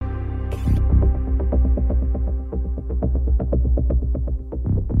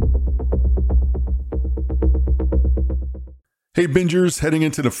Hey Bingers, heading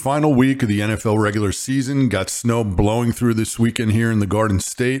into the final week of the NFL regular season. Got snow blowing through this weekend here in the Garden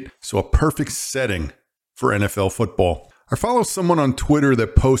State, so a perfect setting for NFL football. I follow someone on Twitter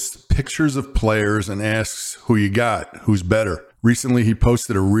that posts pictures of players and asks who you got, who's better. Recently he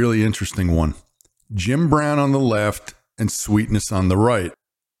posted a really interesting one. Jim Brown on the left and Sweetness on the right.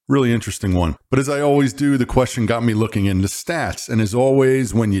 Really interesting one. But as I always do, the question got me looking into stats. And as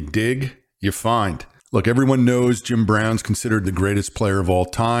always, when you dig, you find. Look, everyone knows Jim Brown's considered the greatest player of all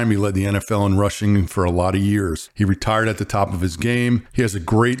time. He led the NFL in rushing for a lot of years. He retired at the top of his game. He has a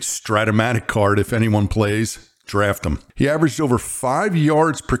great Stratomatic card. If anyone plays, draft him. He averaged over 5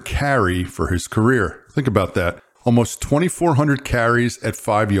 yards per carry for his career. Think about that. Almost 2,400 carries at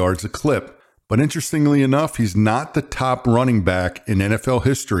 5 yards a clip. But interestingly enough, he's not the top running back in NFL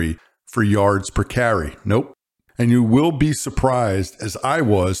history for yards per carry. Nope. And you will be surprised, as I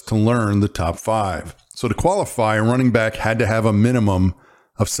was, to learn the top 5. So to qualify, a running back had to have a minimum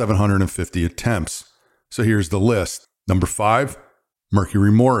of 750 attempts. So here's the list. Number 5,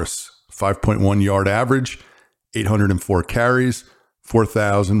 Mercury Morris, 5.1 yard average, 804 carries,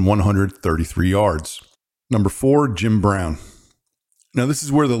 4,133 yards. Number 4, Jim Brown. Now this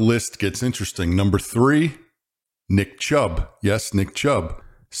is where the list gets interesting. Number 3, Nick Chubb. Yes, Nick Chubb.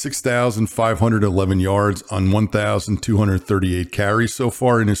 6,511 yards on 1,238 carries so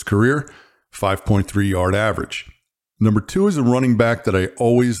far in his career, 5.3 yard average. Number 2 is a running back that I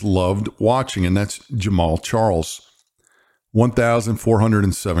always loved watching, and that's Jamal Charles.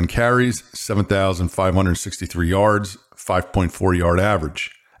 1,407 carries, 7,563 yards, 5.4 yard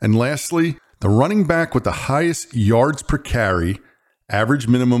average. And lastly, the running back with the highest yards per carry, average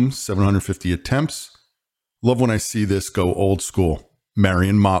minimum 750 attempts. Love when I see this go old school.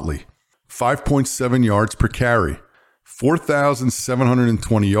 Marion Motley, 5.7 yards per carry,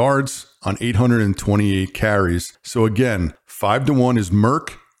 4,720 yards on 828 carries. So again, 5-1 is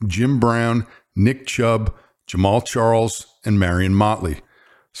Merck, Jim Brown, Nick Chubb, Jamal Charles, and Marion Motley.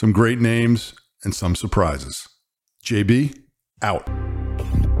 Some great names and some surprises. JB, out.